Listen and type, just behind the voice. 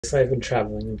I've been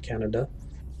traveling in Canada,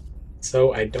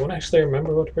 so I don't actually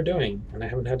remember what we're doing, and I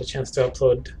haven't had a chance to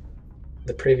upload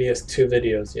the previous 2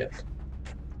 videos yet.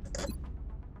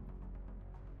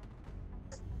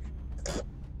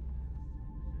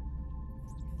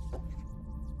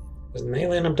 There's an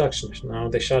alien abduction mission. No,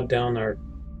 they shot down our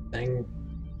thing.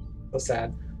 So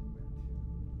sad.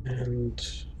 And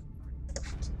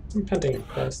some pending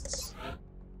quests.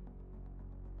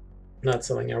 Not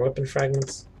selling our weapon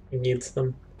fragments. He needs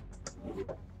them.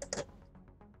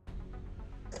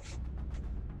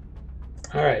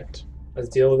 Alright, let's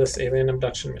deal with this alien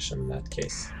abduction mission in that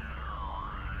case.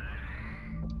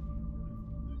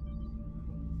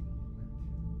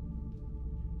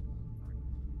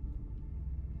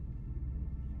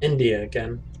 India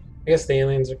again. I guess the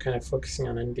aliens are kind of focusing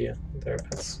on India with their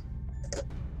pets.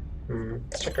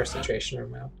 Let's check our situation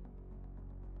room out.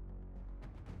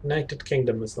 United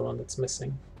Kingdom is the one that's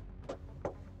missing.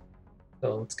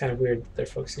 So it's kind of weird that they're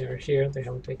focusing over here. They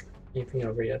haven't taken anything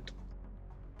over yet.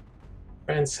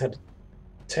 France had a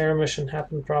terror mission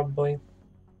happen, probably.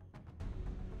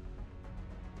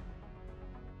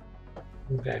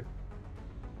 Okay.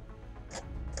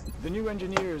 The new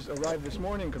engineers arrived this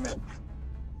morning, Commander.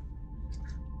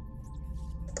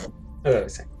 What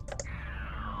was I saying?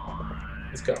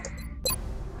 Let's go.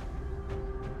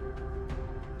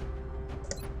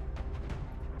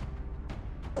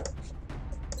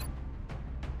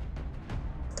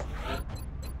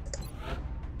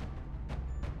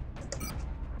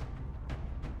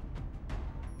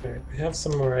 Alright, we have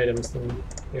some more items than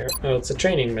here. Oh, it's a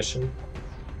training mission.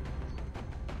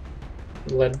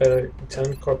 Led by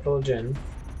Lieutenant Corporal Jin.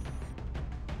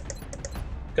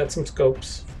 Got some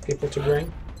scopes for people to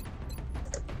bring.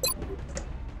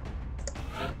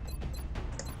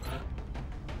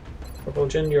 Corporal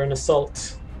Jin, you're an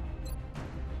assault.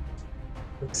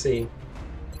 Let's see.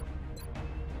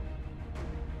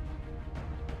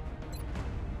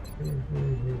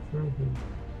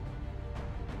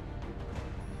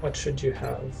 What should you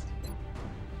have?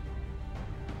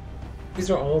 These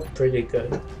are all pretty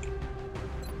good.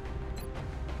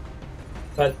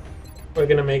 But we're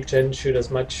gonna make Jen shoot as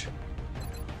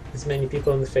many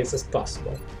people in the face as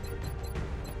possible.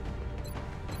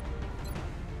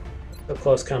 The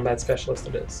close combat specialist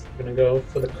it is. I'm gonna go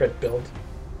for the crit build.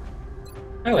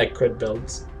 I like crit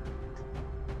builds.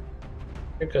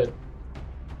 They're good.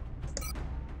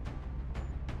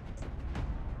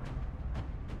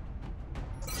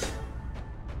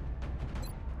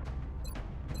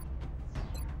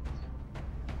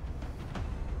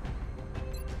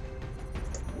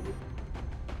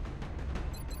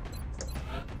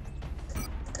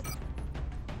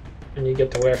 And you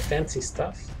get to wear fancy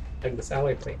stuff, like this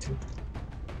alloy plating.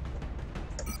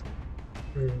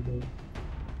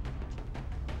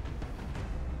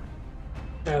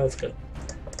 Ah, that's good.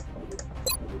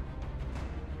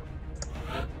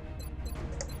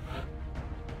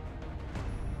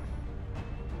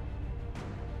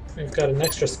 We've got an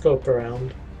extra scope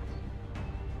around.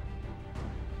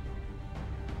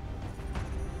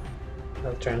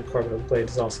 The giant Corvette blade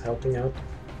is also helping out.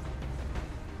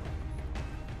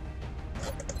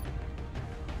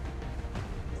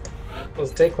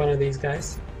 Let's take one of these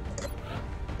guys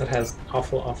that has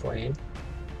awful aim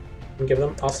and give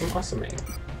them awesome aim.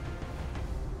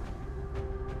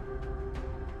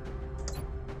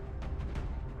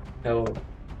 Oh,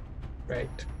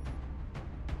 right.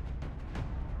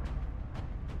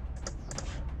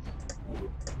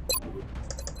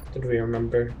 Did we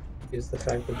remember to use the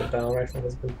fact that the battle rifle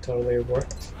has been totally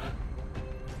reworked?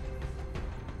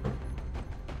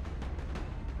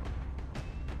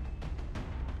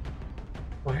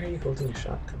 Why are you holding a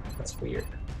shotgun? That's weird.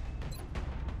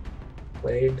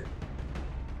 Blade.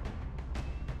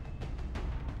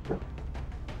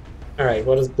 Alright,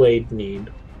 what does Blade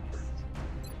need?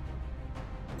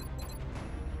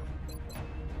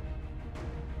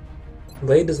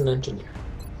 Blade is an engineer.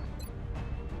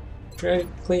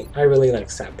 Frankly, I really like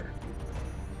Sapper.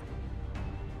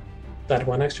 That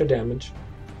 1 extra damage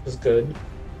is good.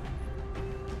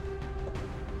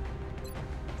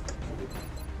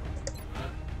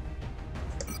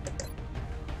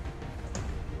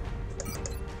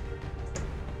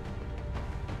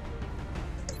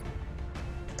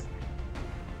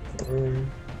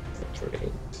 Ultra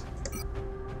 8.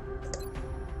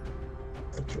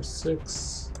 Ultra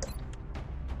 6.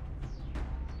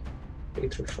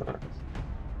 8 through 5.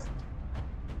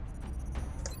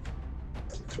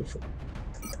 2 through 4.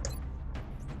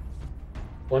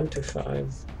 1 to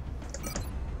 5.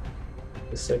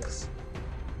 To 6.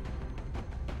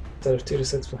 Instead of 2 to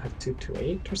 6, we'll have 2 to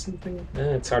 8 or something?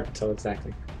 It's hard to tell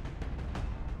exactly.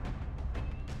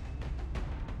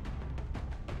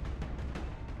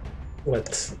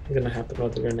 what's gonna happen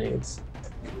with the grenades.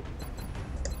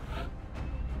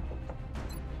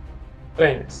 But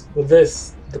anyways, with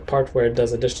this, the part where it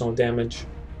does additional damage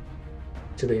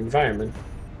to the environment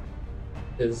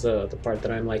is the part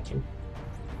that I'm liking.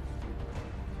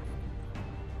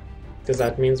 Because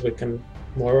that means we can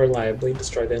more reliably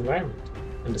destroy the environment.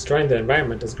 And destroying the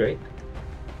environment is great.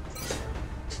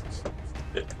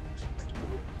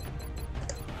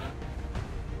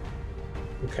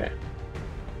 Okay.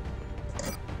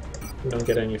 We don't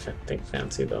get anything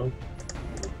fancy though.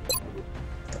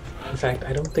 In fact,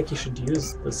 I don't think you should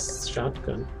use this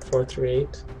shotgun.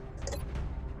 438.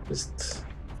 Just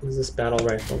use this battle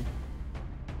rifle.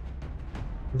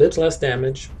 A bit less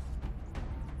damage.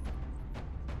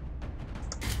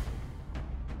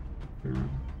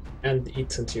 And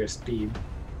eats into your speed.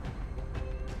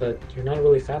 But you're not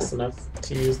really fast enough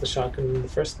to use the shotgun in the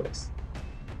first place.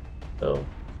 So,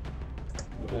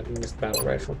 go ahead and use the battle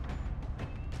rifle.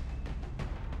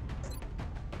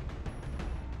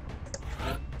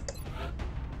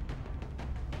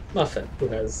 Muffin, who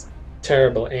has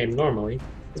terrible aim normally,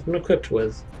 has been equipped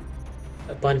with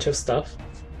a bunch of stuff,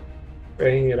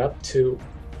 bringing it up to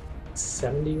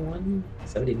 71?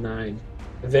 79.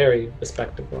 A very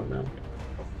respectable amount.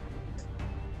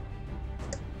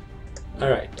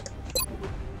 Alright.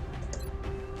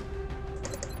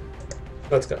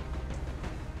 Let's go.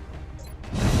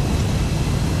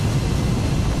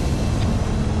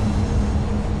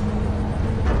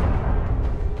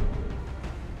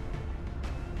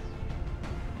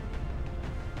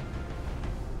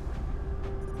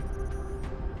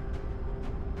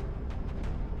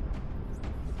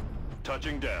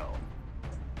 Touching down.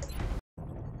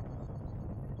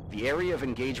 The area of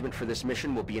engagement for this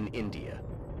mission will be in India.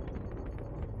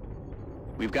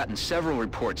 We've gotten several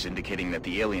reports indicating that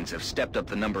the aliens have stepped up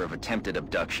the number of attempted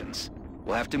abductions.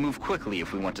 We'll have to move quickly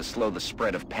if we want to slow the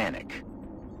spread of panic.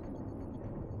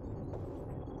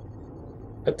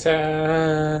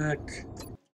 Attack!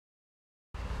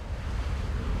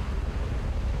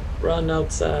 Run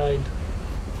outside.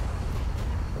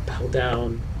 Bow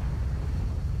down.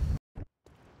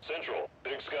 Central,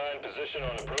 Big Sky in position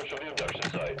on approach of the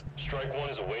abduction site. Strike 1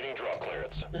 is awaiting drop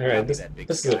clearance. Alright,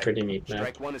 this is a pretty neat map.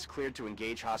 Strike 1 is cleared to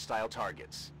engage hostile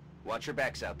targets. Watch your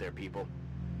backs out there, people.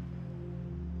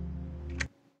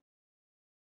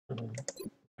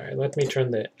 Alright, let me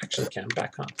turn the action cam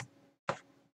back on.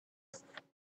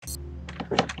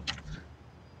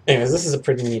 Anyways, this is a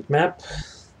pretty neat map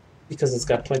because it's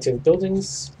got plenty of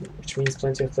buildings, which means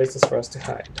plenty of places for us to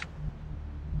hide.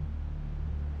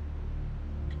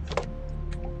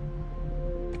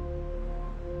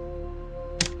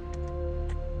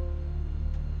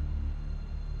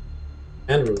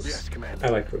 And roofs. Yes, Commander. I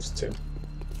like roofs too.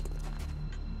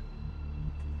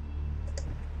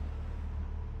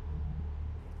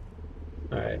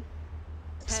 Alright.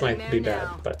 This might be bad,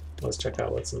 but let's check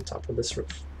out what's on top of this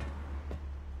roof.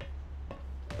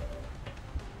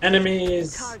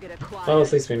 Enemies! Well,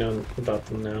 at least we know about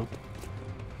them now.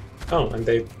 Oh, and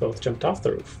they both jumped off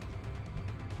the roof.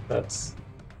 That's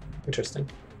interesting.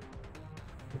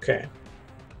 Okay.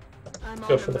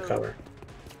 Go for the cover.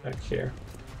 Back here.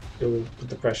 You'll put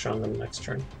the pressure on them next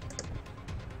turn.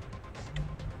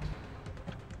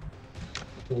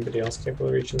 Anybody else capable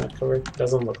of reaching that cover?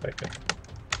 Doesn't look like it.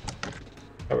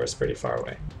 Cover is pretty far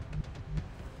away.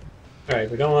 Alright,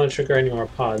 we don't want to trigger any more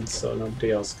pods, so nobody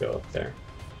else go up there.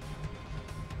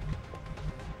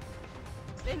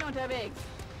 They don't have eggs.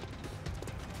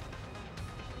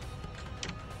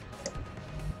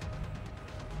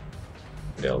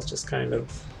 Dale's just kind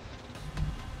of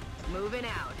Moving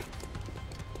out.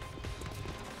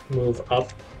 move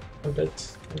up a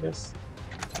bit, I guess.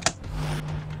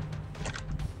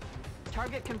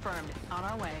 Target confirmed. On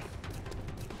our way.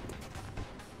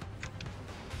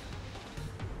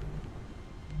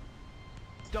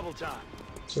 Double time.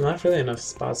 There's not really enough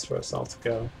spots for us all to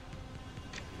go.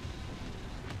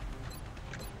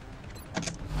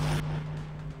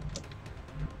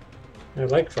 I'd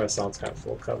like for us all to have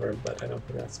full cover, but I don't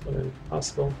think that's within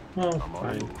possible. Oh,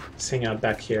 fine. Just hang out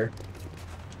back here.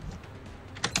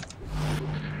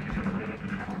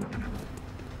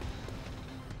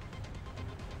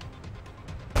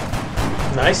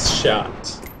 Nice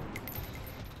shot.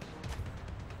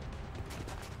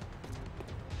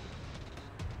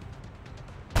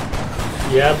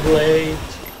 Yeah, Blade.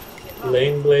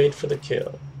 Lane Blade for the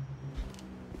kill.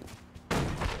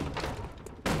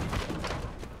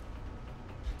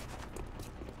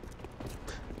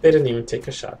 They didn't even take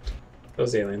a shot.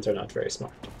 Those aliens are not very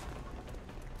smart.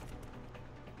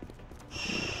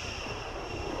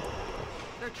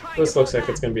 This looks like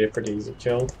it's going to be a pretty easy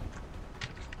kill.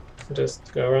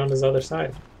 just go around his other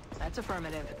side That's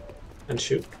affirmative. and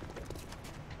shoot.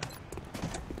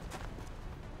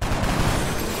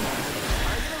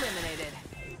 Target eliminated.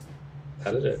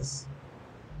 That it is.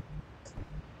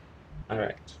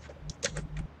 Alright.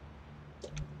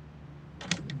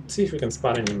 Let's see if we can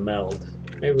spot any meld.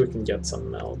 Maybe we can get some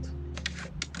meld.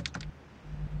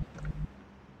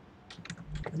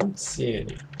 I don't see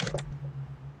any.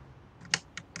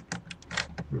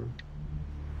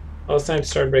 Oh, it's time to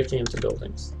start breaking into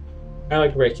buildings. I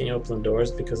like breaking open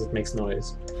doors because it makes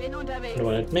noise. Bin unterwegs. And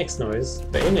when it makes noise,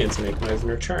 the aliens make noise in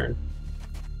return.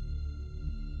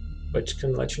 Which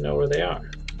can let you know where they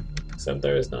are. Except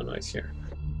there is no noise here.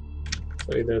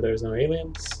 So either there's no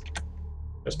aliens,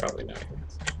 there's probably no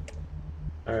aliens.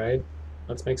 Alright,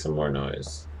 let's make some more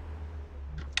noise.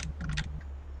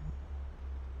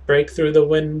 Break through the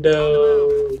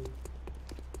window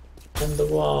and the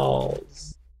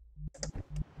walls.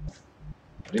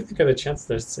 What do you think of the chance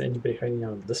there's anybody hiding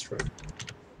out in this room?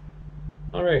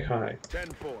 Alright, hi.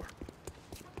 10-4.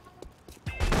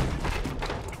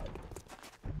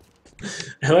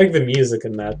 I like the music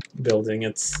in that building,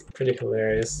 it's pretty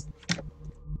hilarious.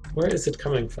 Where is it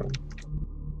coming from?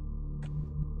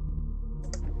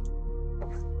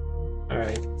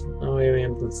 Alright, no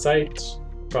aliens in sight.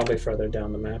 Probably further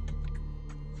down the map.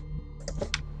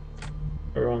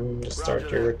 Everyone just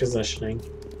start your repositioning.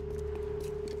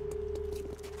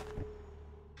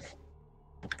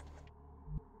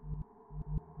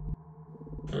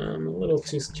 I'm a little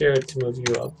too scared to move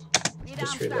you up.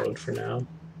 Just reload for now.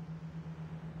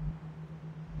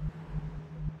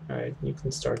 Alright, you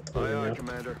can start moving up.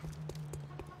 Commander.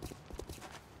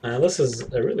 Now this is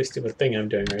a really stupid thing I'm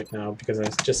doing right now because I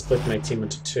just split my team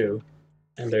into two,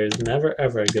 and there is never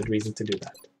ever a good reason to do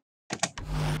that.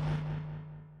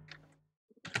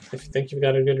 If you think you've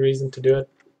got a good reason to do it,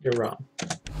 you're wrong.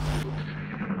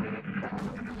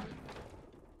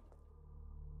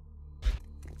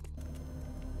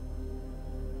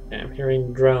 Okay, I'm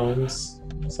hearing drones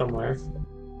somewhere.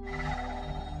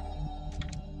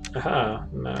 Aha!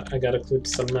 Now I got a clue to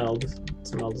some meld.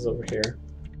 Some meld is over here.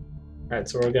 Alright,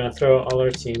 so we're gonna throw all our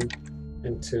team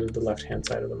into the left-hand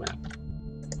side of the map.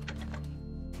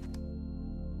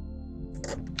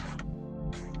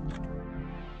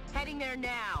 Heading there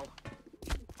now.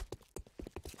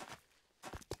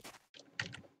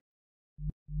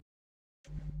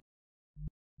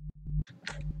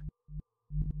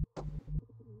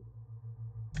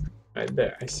 Right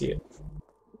there, I see it.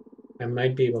 I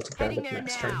might be able to grab Heading it there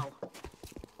next turn. now.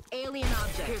 Alien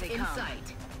object in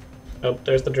sight. Oh,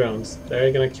 there's the drones.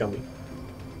 They're gonna kill me.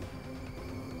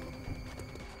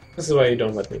 This is why you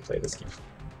don't let me play this game.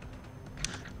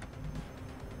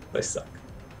 They suck.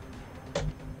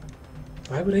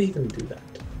 Why would I even do that?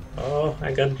 Oh,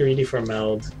 I got greedy for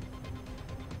meld.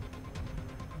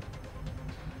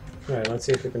 Alright, let's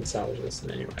see if we can salvage this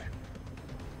in any way.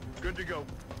 Good to go.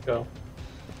 Go.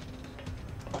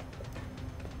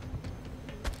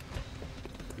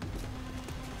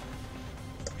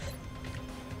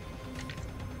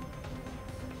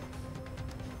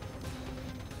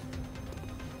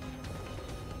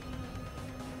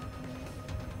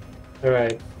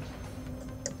 Alright.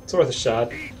 It's worth a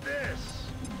shot. Eat this.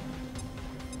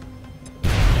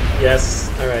 Yes.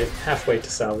 Alright, halfway to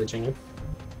salvaging it.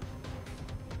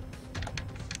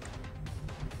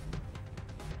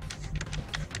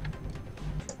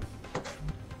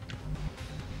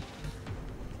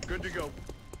 Good to go.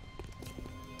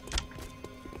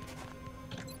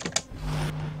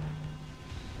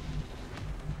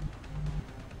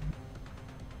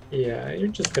 Yeah, you're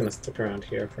just gonna stick around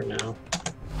here for now.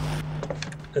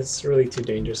 It's really too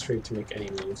dangerous for you to make any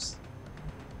moves.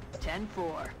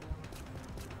 10-4.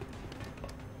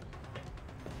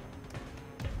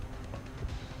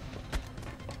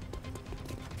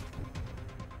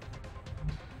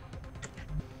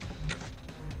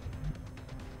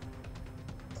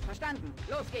 Verstanden.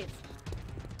 Los geht's.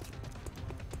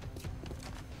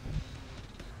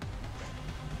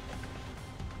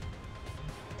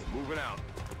 Moving out.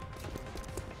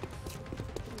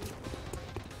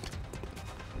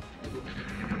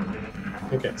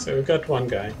 Okay, so we've got one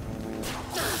guy.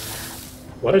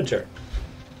 What a jerk.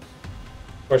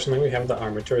 Fortunately, we have the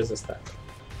armor to resist that.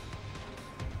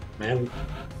 Man.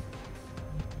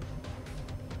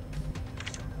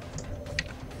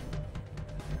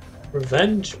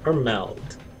 Revenge or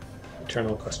meld?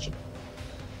 Eternal question.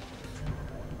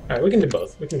 Alright, we can do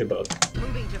both. We can do both.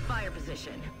 Moving to fire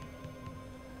position.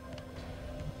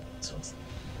 So it's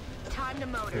Time to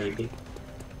motor. maybe.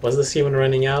 Was this even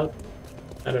running out?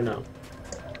 I don't know.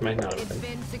 Might not have It's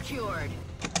been. been secured.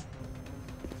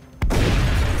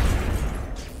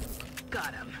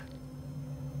 Got him.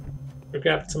 We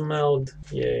grabbed some meld.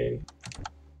 Yay.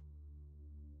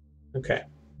 Okay.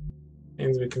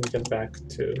 Means we can get back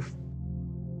to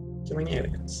killing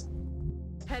aliens.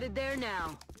 Headed there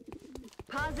now.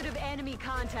 Positive enemy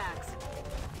contacts.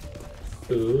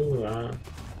 Ooh,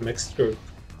 mixed group.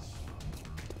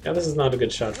 Yeah, this is not a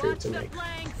good shot for you Watch to the make.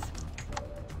 flanks.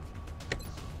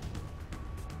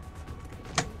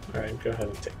 Alright, go ahead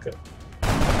and take it.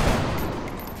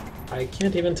 I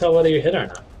can't even tell whether you hit or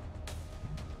not.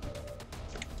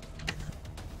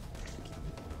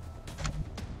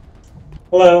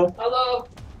 Hello. Hello.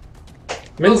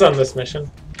 Min's on this mission.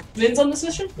 Min's on this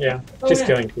mission? Yeah, Oh, she's yeah.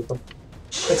 killing people.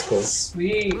 That's cool.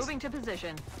 Sweet. Moving to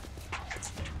position.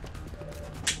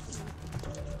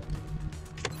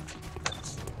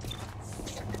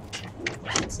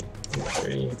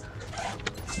 Three.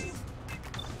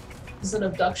 Is it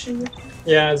abduction?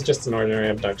 Yeah, it's just an ordinary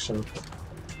abduction.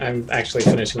 I'm actually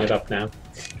finishing it up now.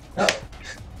 Oh.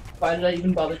 Why did I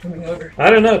even bother coming over?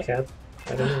 I don't know, Kat.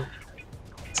 I don't know.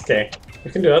 It's okay. We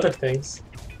can do other things.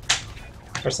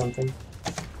 Or something.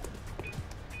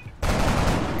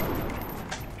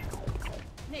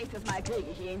 Nächstes Mal kriege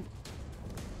ich ihn.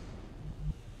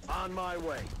 On my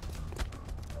way.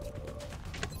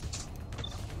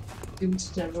 Doomed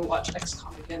to never watch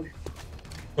XCOM again.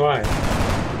 Why?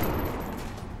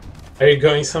 Are you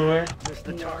going somewhere? Missed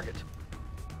the target.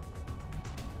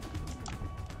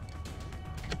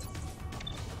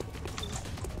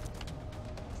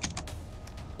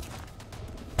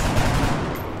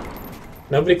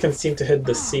 Nobody can seem to hit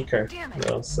the Seeker,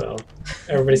 though, so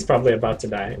everybody's probably about to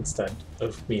die instead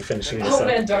of me finishing this Oh up.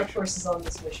 man, Dark Force is on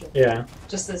this mission. Yeah.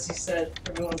 Just as you said,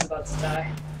 everyone's about to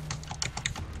die.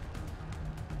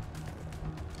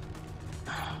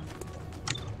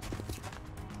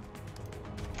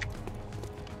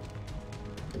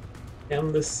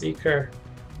 And the Seeker.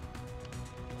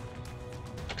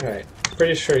 Alright,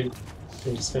 pretty sure you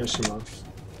can just finish him off.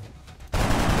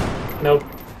 Nope.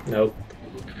 Nope.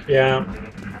 Yeah.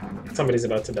 Somebody's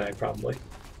about to die, probably.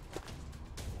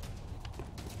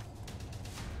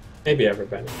 Maybe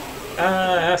everybody.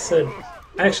 Acid.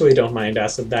 I actually don't mind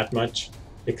acid that much,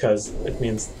 because it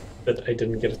means that I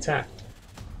didn't get attacked.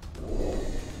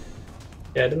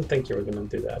 Yeah, I didn't think you were gonna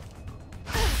do that.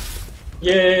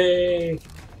 Yay!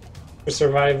 For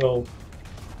survival.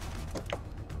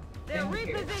 They're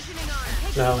repositioning on.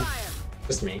 Take No. fire.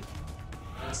 Just me.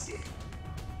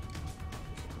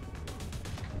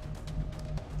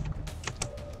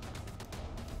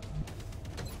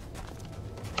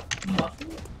 Muffin?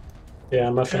 Yeah,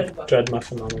 Muffin. Dread Muffin. Dread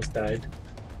Muffin almost died.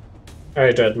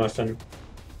 Alright, Dread Muffin.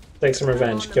 Take some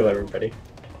revenge, kill everybody.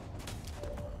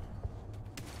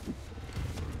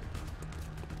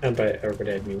 And by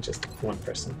everybody I mean just one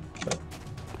person. But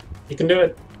you can do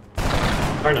it.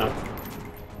 Or not.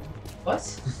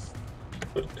 What?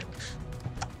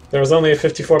 There was only a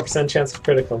 54% chance of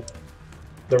critical.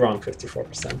 The wrong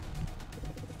 54%.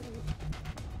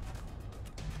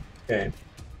 Okay.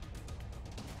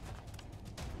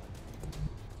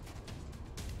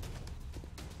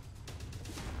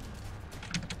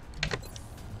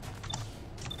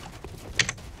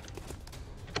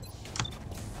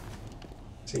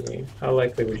 See, how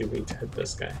likely would you be to hit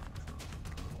this guy?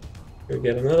 We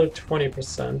get another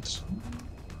 20%.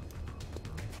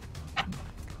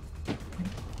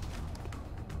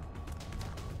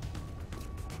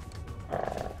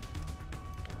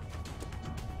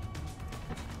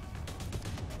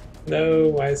 No,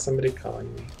 why is somebody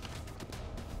calling me?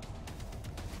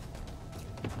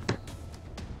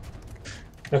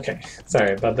 Okay,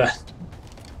 sorry about that.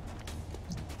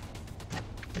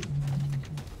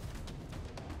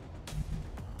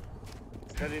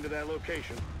 Heading to that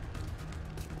location.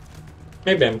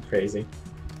 Maybe I'm crazy.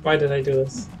 Why did I do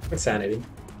this? Insanity.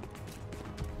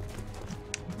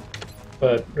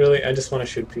 But really, I just want to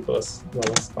shoot people as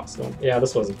well as possible. Yeah,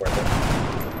 this wasn't worth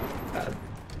it.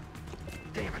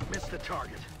 Damn it, missed the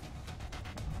target.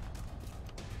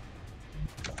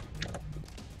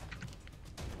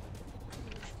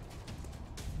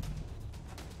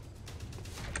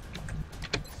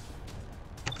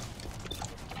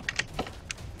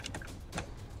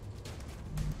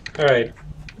 Alright.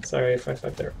 Sorry if I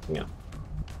fucked everything up.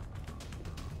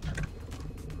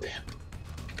 Damn.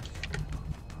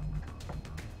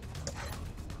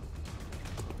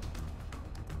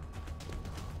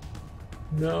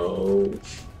 No.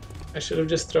 I should have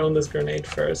just thrown this grenade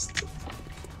first.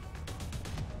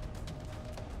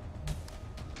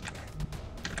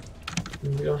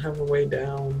 And we don't have a way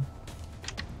down.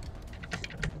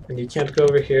 And you can't go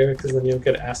over here because then you'll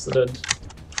get acided.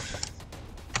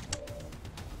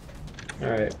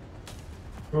 Alright.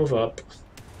 Move up.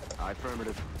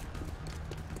 Affirmative.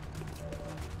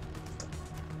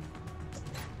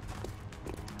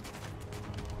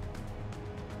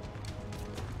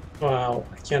 Wow,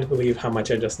 I can't believe how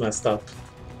much I just messed up.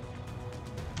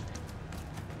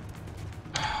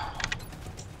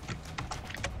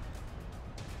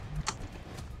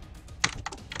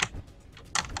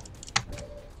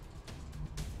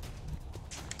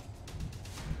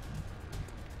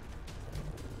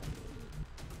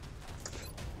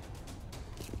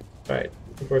 Right,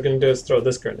 what we're gonna do is throw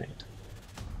this grenade.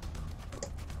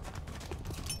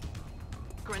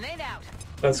 Grenade out.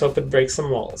 Let's hope it breaks some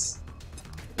walls.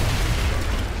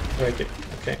 Break it.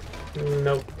 Okay.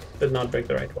 Nope, did not break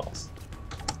the right walls.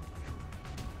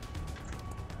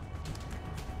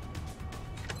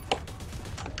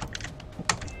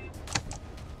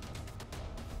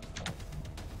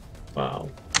 Wow.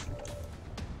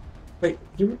 Wait,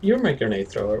 you're my grenade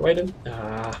thrower. Why didn't...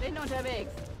 Ah. They don't have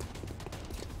eggs.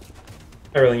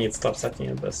 I really need to stop sucking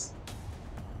at this.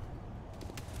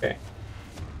 Okay.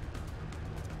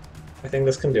 I think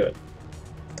this can do it.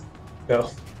 Go.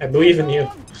 I believe in you.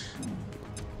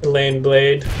 Elaine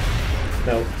Blade.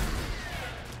 No.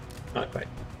 Not quite.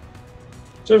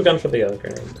 Should have gone for the other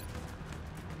grenade.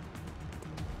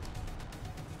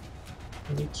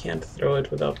 And you can't throw it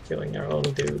without killing your own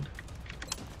dude.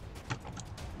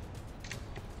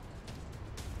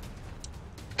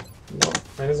 No,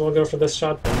 might as well go for this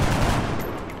shot then.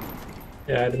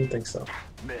 Yeah, I didn't think so.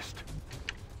 Missed.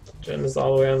 Jen is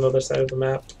all the way on the other side of the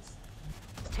map.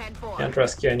 10-4. Can't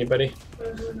rescue anybody.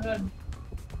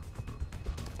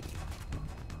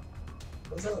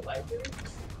 Was that a library?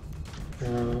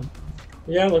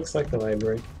 Yeah, looks like the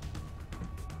library.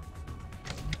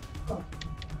 Oh.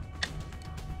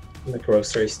 The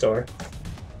grocery store.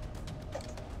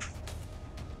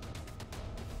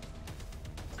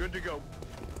 Good to go.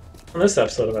 On this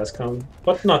episode of XCOM,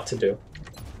 what not to do.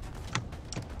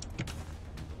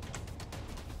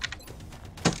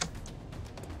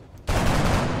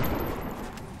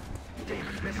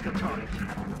 Damn, missed the target.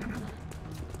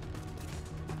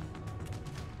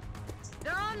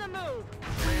 They're on the move.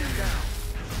 Man down.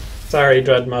 Sorry,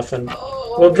 Dread Muffin.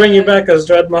 Oh, We'll bring you back as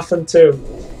Dread Muffin too.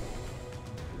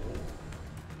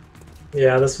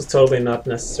 Yeah, this was totally not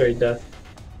necessary death.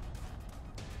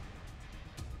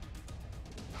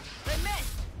 They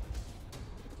missed.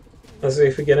 Let's see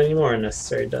if we get any more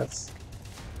unnecessary deaths.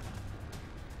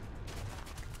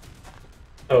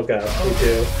 Oh god, we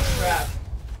do. crap.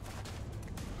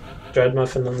 Dread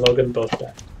Muffin and Logan both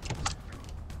died.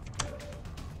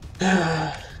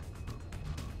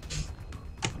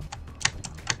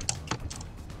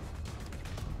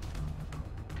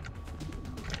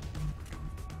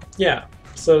 Yeah,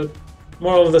 so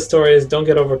moral of the story is don't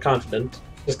get overconfident.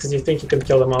 Just because you think you can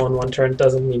kill them all in one turn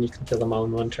doesn't mean you can kill them all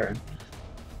in one turn.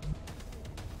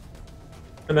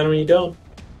 And then when you don't,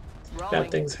 Rolling.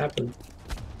 bad things happen.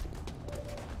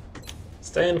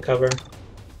 Stay in cover.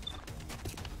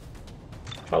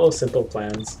 Follow simple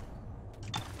plans.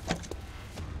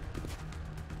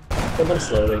 Kill them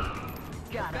slowly.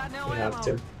 Got no You have ammo.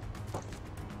 to.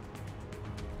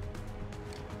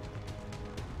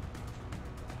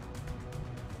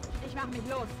 Ich mach mich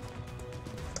los.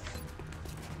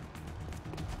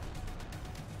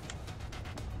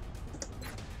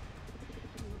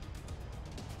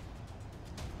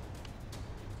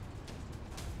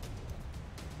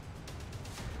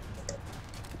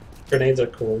 Grenades are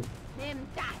cool. Nimm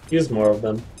das. Use more of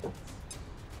them.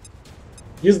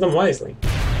 Use them wisely.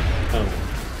 Oh no.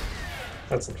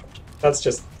 That's unfortunate. That's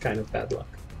just kind of bad luck.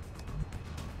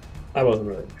 That wasn't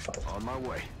really my fault. On my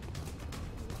way.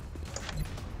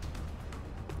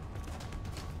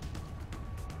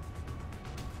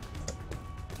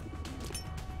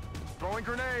 Throwing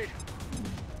grenade.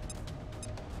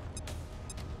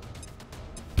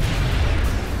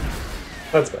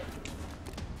 That's bad.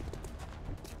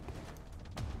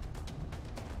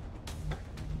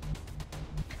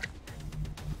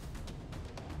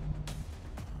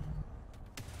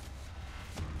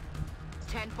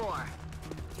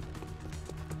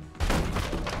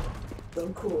 So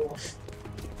cool.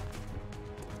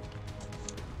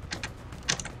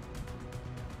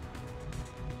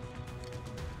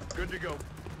 Good to go.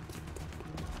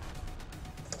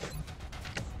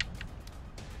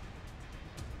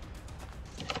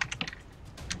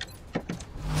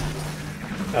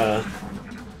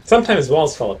 Sometimes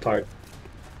walls fall apart.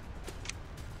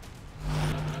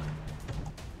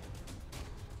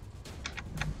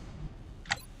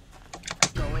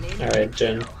 Going in. Alright,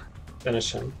 Jin.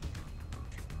 Finish him.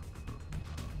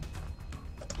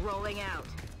 Rolling out.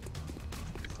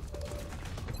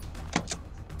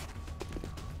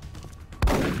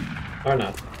 Or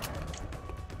not.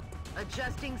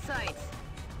 Adjusting sights.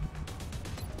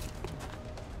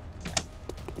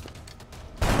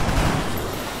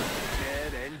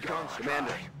 Dead and gone.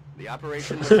 Commander, the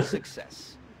operation was a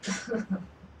success.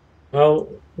 Well,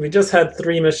 we just had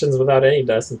 3 missions without any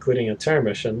deaths, including a terror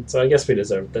mission, so I guess we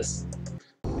deserved this.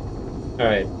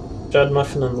 Alright, Judd,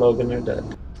 Muffin, and Logan are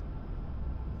dead.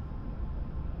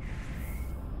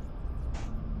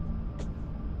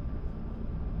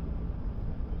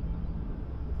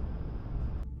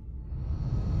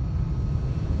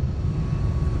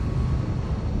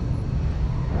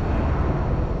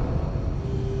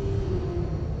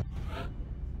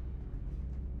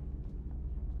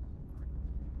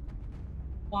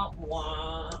 Wah,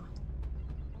 wah.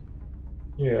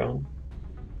 Yeah. On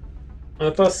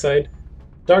the plus side,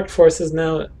 Dark Force is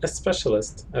now a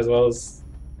specialist, as well as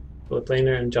Philip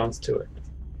Laner and John Stewart.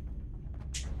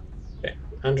 Okay,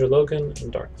 Andrew Logan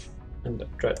and Dark and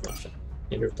Dread Muffin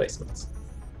need replacements.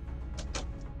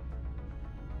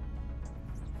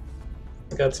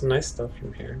 I got some nice stuff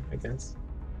from here, I guess.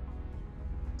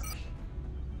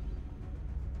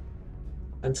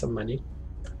 And some money.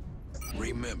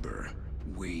 Remember,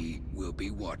 we will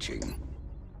be watching.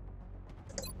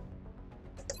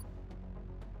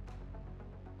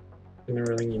 I don't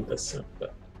really need this,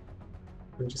 but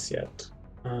not just yet.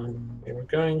 Okay, we're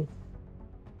going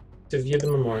to view the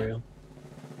memorial.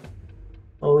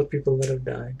 All the people that have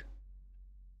died.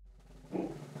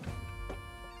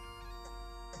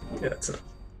 Yeah, that's enough.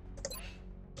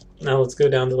 Now let's go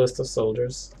down the list of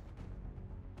soldiers.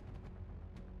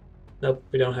 Nope,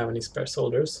 we don't have any spare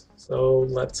soldiers, so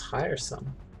let's hire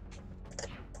some.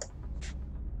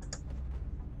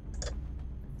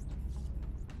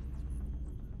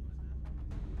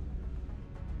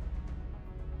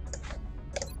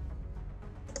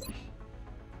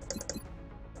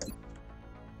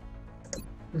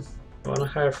 I want to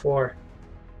hire 4.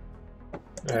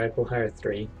 Alright, we'll hire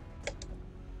 3.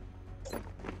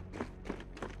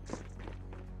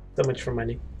 So much for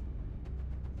money.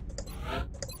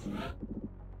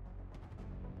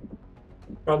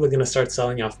 Probably gonna start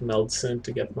selling off meld soon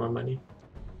to get more money.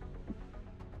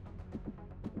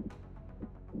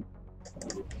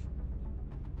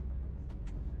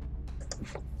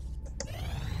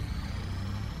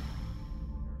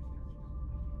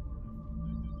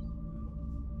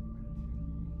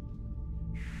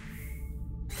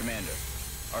 Commander,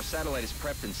 our satellite is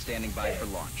prepped and standing by for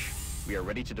launch. We are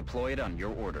ready to deploy it on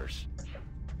your orders.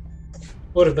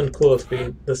 Would have been cool if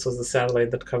this was the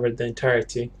satellite that covered the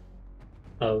entirety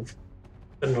of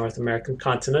the North American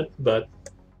continent, but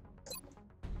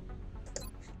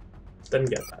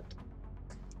didn't get that.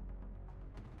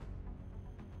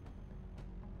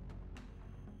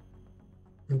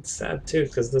 It's sad too,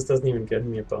 because this doesn't even give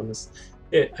me a bonus.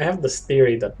 I have this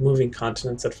theory that moving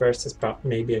continents at first is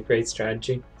maybe a great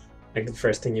strategy. Like the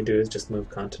first thing you do is just move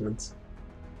continents.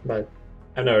 But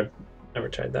I've never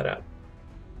tried that out.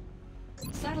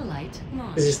 Satellite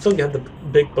launched. Because you still get the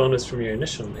big bonus from your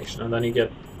initial nation, and then you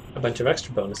get a bunch of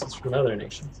extra bonuses from other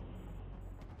nations.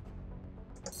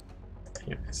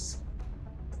 Anyways.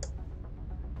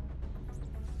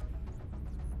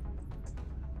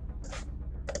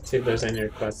 Let's see if there's any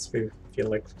requests we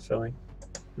feel like fulfilling.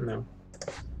 No.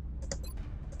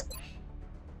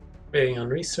 Waiting on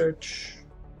research.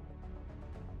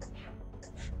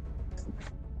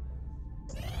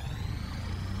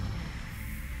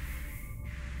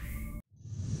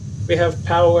 We have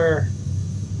power.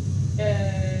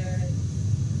 Yay.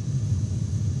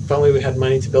 If only we had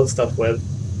money to build stuff with.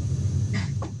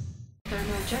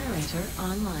 Thermal generator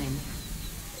online.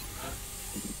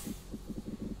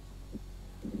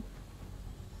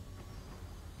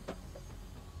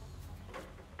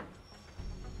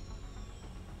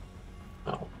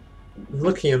 Oh. I'm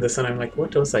looking at this and I'm like,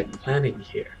 what was I planning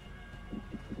here?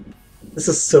 This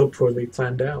is so poorly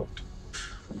planned out.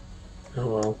 Oh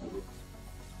well.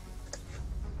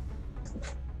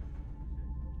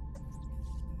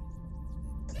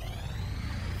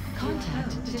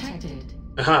 Contact detected.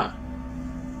 Aha!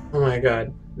 Oh my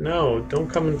god. No, don't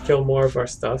come and kill more of our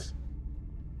stuff.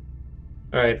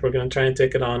 Alright, we're gonna try and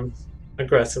take it on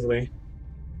aggressively.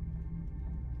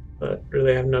 But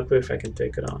really I have no clue if I can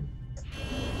take it on.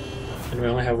 And we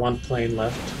only have 1 plane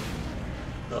left.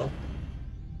 So.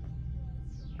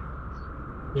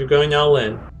 You're going all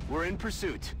in. We're in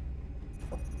pursuit.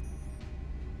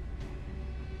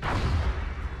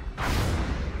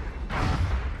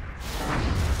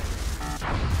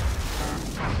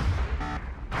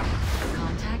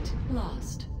 Contact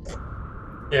lost.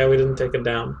 Yeah, we didn't take it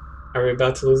down. Are we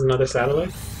about to lose another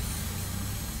satellite?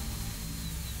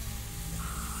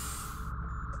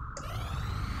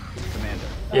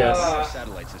 Yes. Our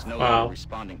satellites is no Wow. longer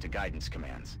responding to guidance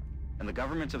commands, and the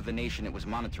government of the nation it was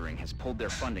monitoring has pulled their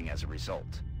funding as a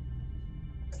result.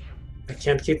 I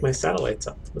can't keep my satellites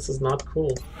up. This is not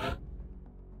cool.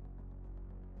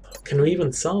 Can we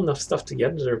even sell enough stuff to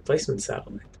get a replacement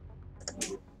satellite?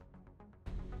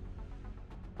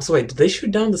 So wait, did they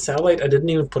shoot down the satellite I didn't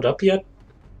even put up yet?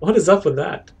 What is up with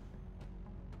that?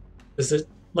 Is it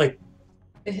like...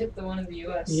 It hit the one in the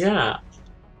US. Yeah.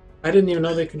 I didn't even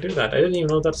know they could do that. I didn't even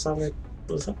know that satellite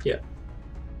was up yet.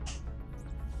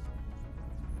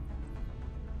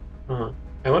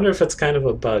 I wonder if it's kind of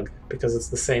a bug, because it's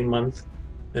the same month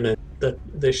and that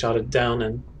they shot it down,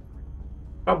 and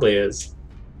probably is.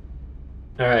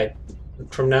 Alright,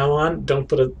 from now on, don't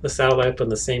put the satellite up in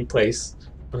the same place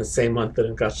on the same month that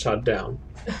it got shot down.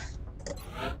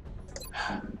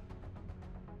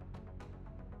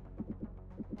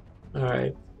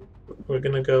 Alright, we're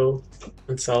gonna go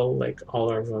and sell like all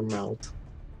of our melt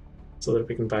so that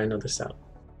we can buy another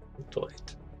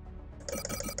satellite.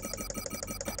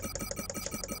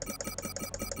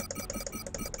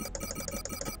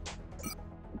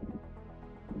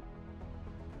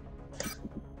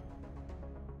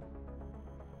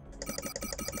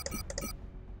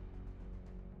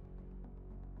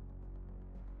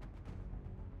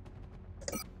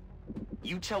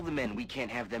 You tell the men we can't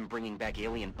have them bringing back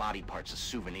alien body parts as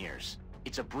souvenirs.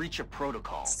 It's a breach of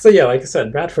protocol. So yeah, like I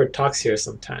said, Bradford talks here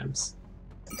sometimes.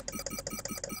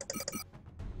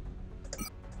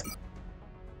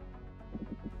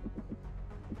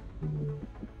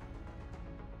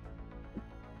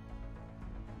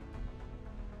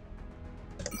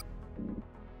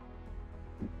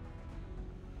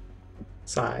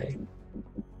 Sigh.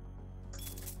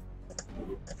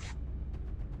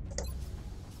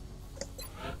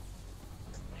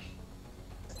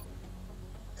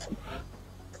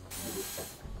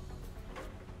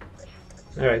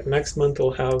 Alright, next month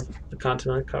we'll have the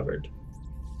continent covered.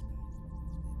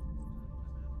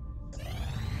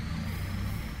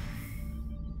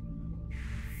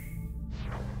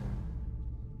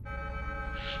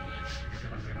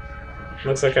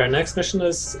 Looks like our next mission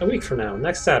is a week from now,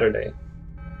 next Saturday,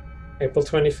 April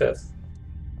 25th.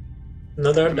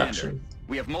 Another Commander, abduction.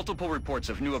 we have multiple reports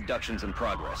of new abductions in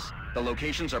progress. The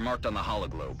locations are marked on the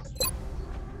hologlobe.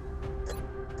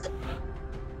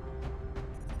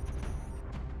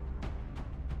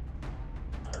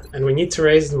 And we need to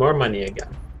raise more money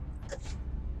again.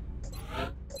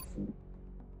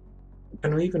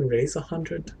 Can we even raise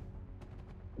 100?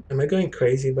 Am I going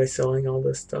crazy by selling all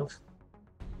this stuff?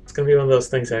 It's gonna be one of those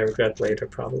things I regret later,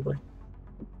 probably.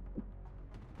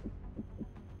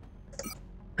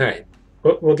 Alright,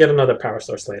 we'll get another power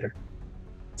source later.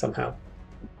 Somehow.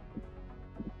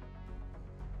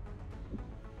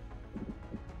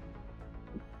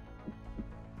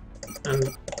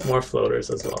 And more floaters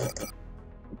as well.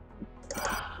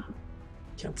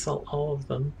 Can't sell all of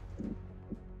them.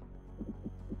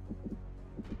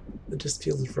 It just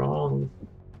feels wrong.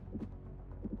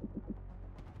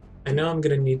 I know I'm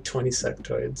gonna need 20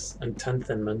 sectoids and 10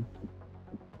 Thinman.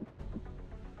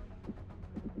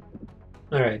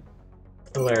 Alright.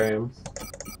 Valerium.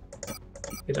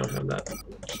 We don't have that.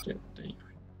 Shit, dang.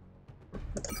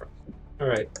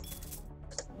 Alright.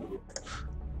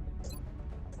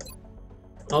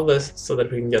 All this so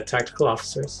that we can get tactical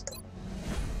officers.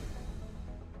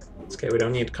 Okay, we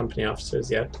don't need company officers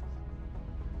yet.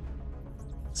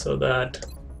 So that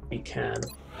we can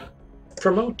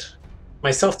promote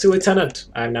myself to lieutenant.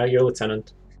 I'm now your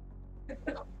lieutenant.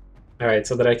 Alright,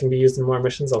 so that I can be used in more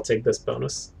missions, I'll take this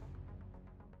bonus.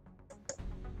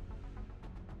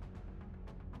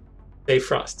 Stay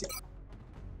frosty.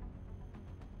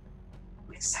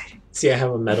 I'm excited. See, I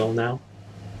have a medal now.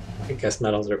 I guess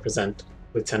medals represent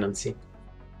lieutenancy.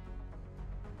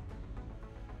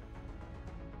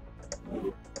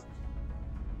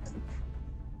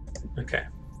 Okay.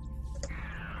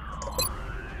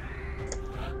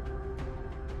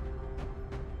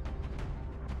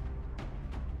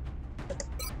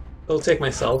 I'll take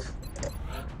myself.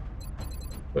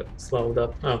 But it's leveled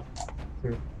up. Oh.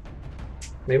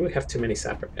 Maybe we have too many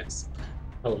sapper guys.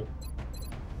 Hello.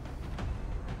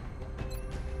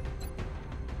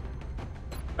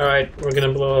 Alright, we're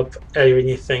gonna blow up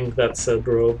anything that's a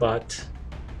robot.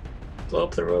 Blow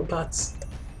up the robots.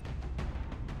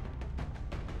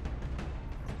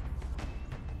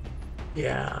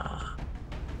 Yeah.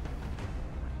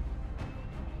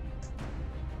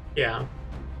 Yeah.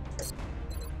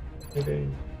 Maybe.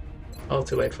 Oh,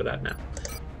 too late for that now.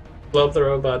 Blow up the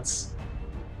robots.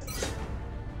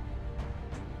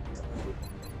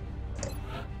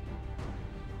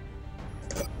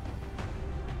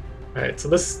 Alright, so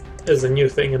this is a new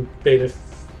thing in Beta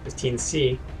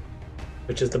 15C,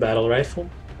 which is the battle rifle,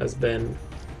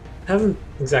 haven't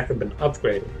exactly been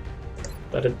upgraded,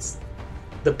 but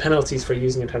the penalties for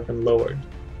using it have been lowered.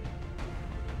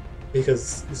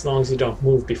 Because as long as you don't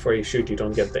move before you shoot, you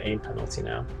don't get the aim penalty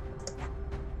now.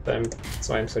 That's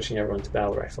why I'm switching everyone to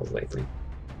battle rifles lately.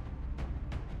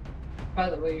 By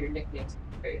the way, your nickname's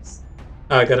Grace.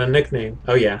 Oh, I got a nickname.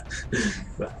 Oh yeah,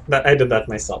 I did that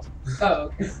myself.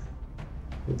 Oh, okay.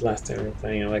 Last time we were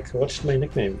playing, I'm like, what should my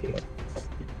nickname be?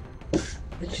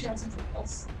 Did she have something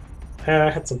else?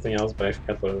 I had something else, but I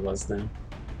forgot what it was now.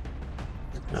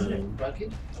 Isn't it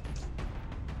rugged?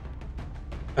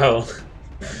 Oh,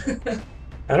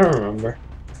 I don't remember.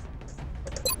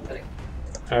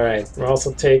 All right, we'll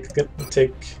also take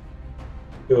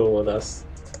Google with us.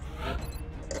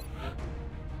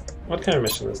 What kind of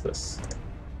mission is this?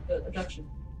 Abduction.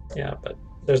 Yeah, but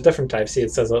there's different types. See,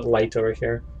 it says light over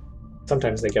here.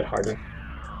 Sometimes they get harder.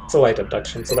 It's a light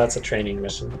abduction, so that's a training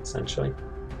mission, essentially.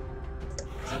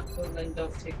 So then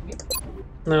don't take me.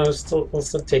 No, we're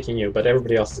still taking you, but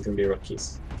everybody else is going to be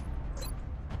rookies.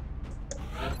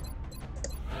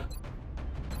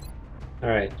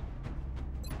 Alright.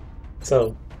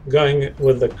 So, going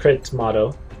with the crit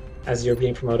motto, as you're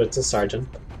being promoted to sergeant,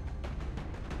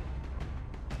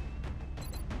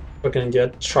 we're going to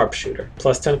get sharpshooter,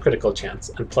 plus 10 critical chance,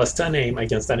 and plus 10 aim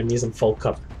against enemies in full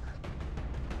cover.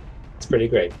 It's pretty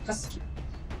great. Husky.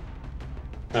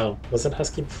 Oh, was it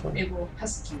Husky before? It will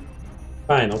Husky.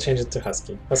 Fine, I'll change it to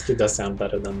Husky. Husky does sound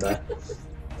better than that.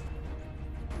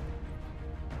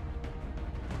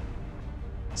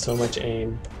 So much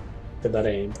aim. Look at that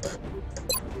aim.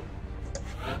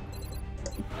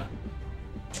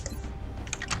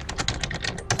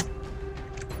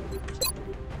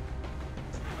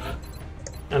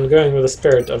 I'm going with the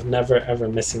spirit of never ever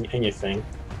missing anything.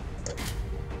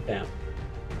 Damn.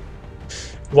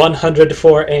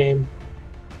 104 aim.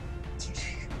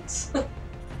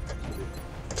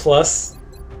 Plus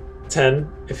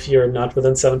 10 if you're not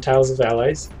within 7 tiles of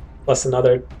allies. Plus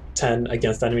another 10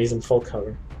 against enemies in full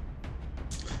cover.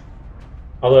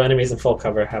 Although enemies in full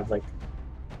cover have like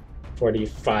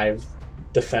 45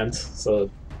 defense, so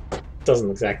it doesn't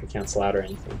exactly cancel out or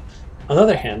anything. On the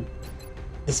other hand,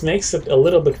 this makes it a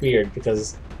little bit weird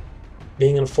because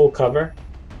being in full cover,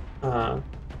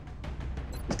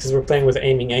 because we're playing with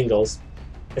aiming angles,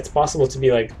 it's possible to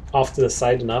be like off to the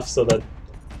side enough so that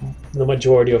the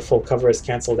majority of full cover is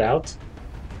cancelled out.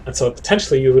 And so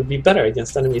potentially you would be better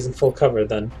against enemies in full cover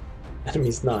than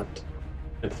enemies not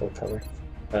in full cover.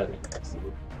 But,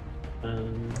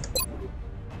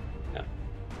 yeah.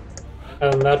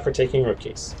 Other than that, we're taking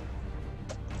rookies.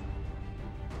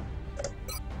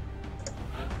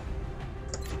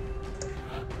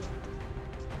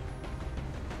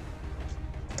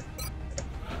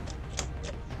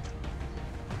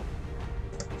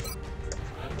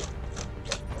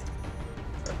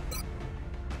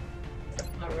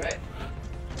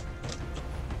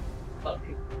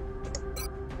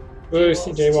 Ooh,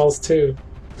 CJ Walls 2.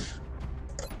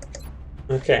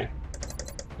 Okay.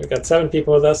 We've got 7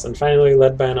 people with us, and finally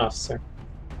led by an officer.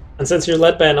 And since you're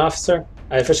led by an officer,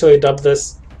 I officially dubbed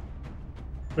this...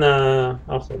 Nah,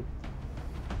 I'll hold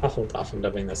off on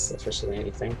dubbing this officially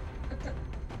anything.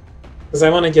 Because I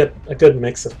want to get a good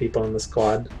mix of people in the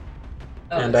squad.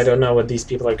 And I don't know what these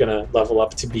people are going to level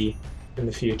up to be in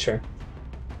the future.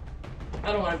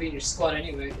 I don't want to be in your squad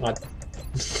anyway. What?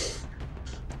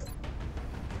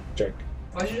 Jerk.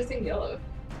 Why did you think yellow?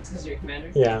 It's because you're a commander?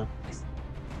 Yeah.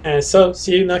 And so,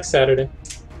 see you next Saturday.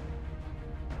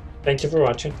 Thank you for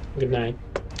watching. Good night.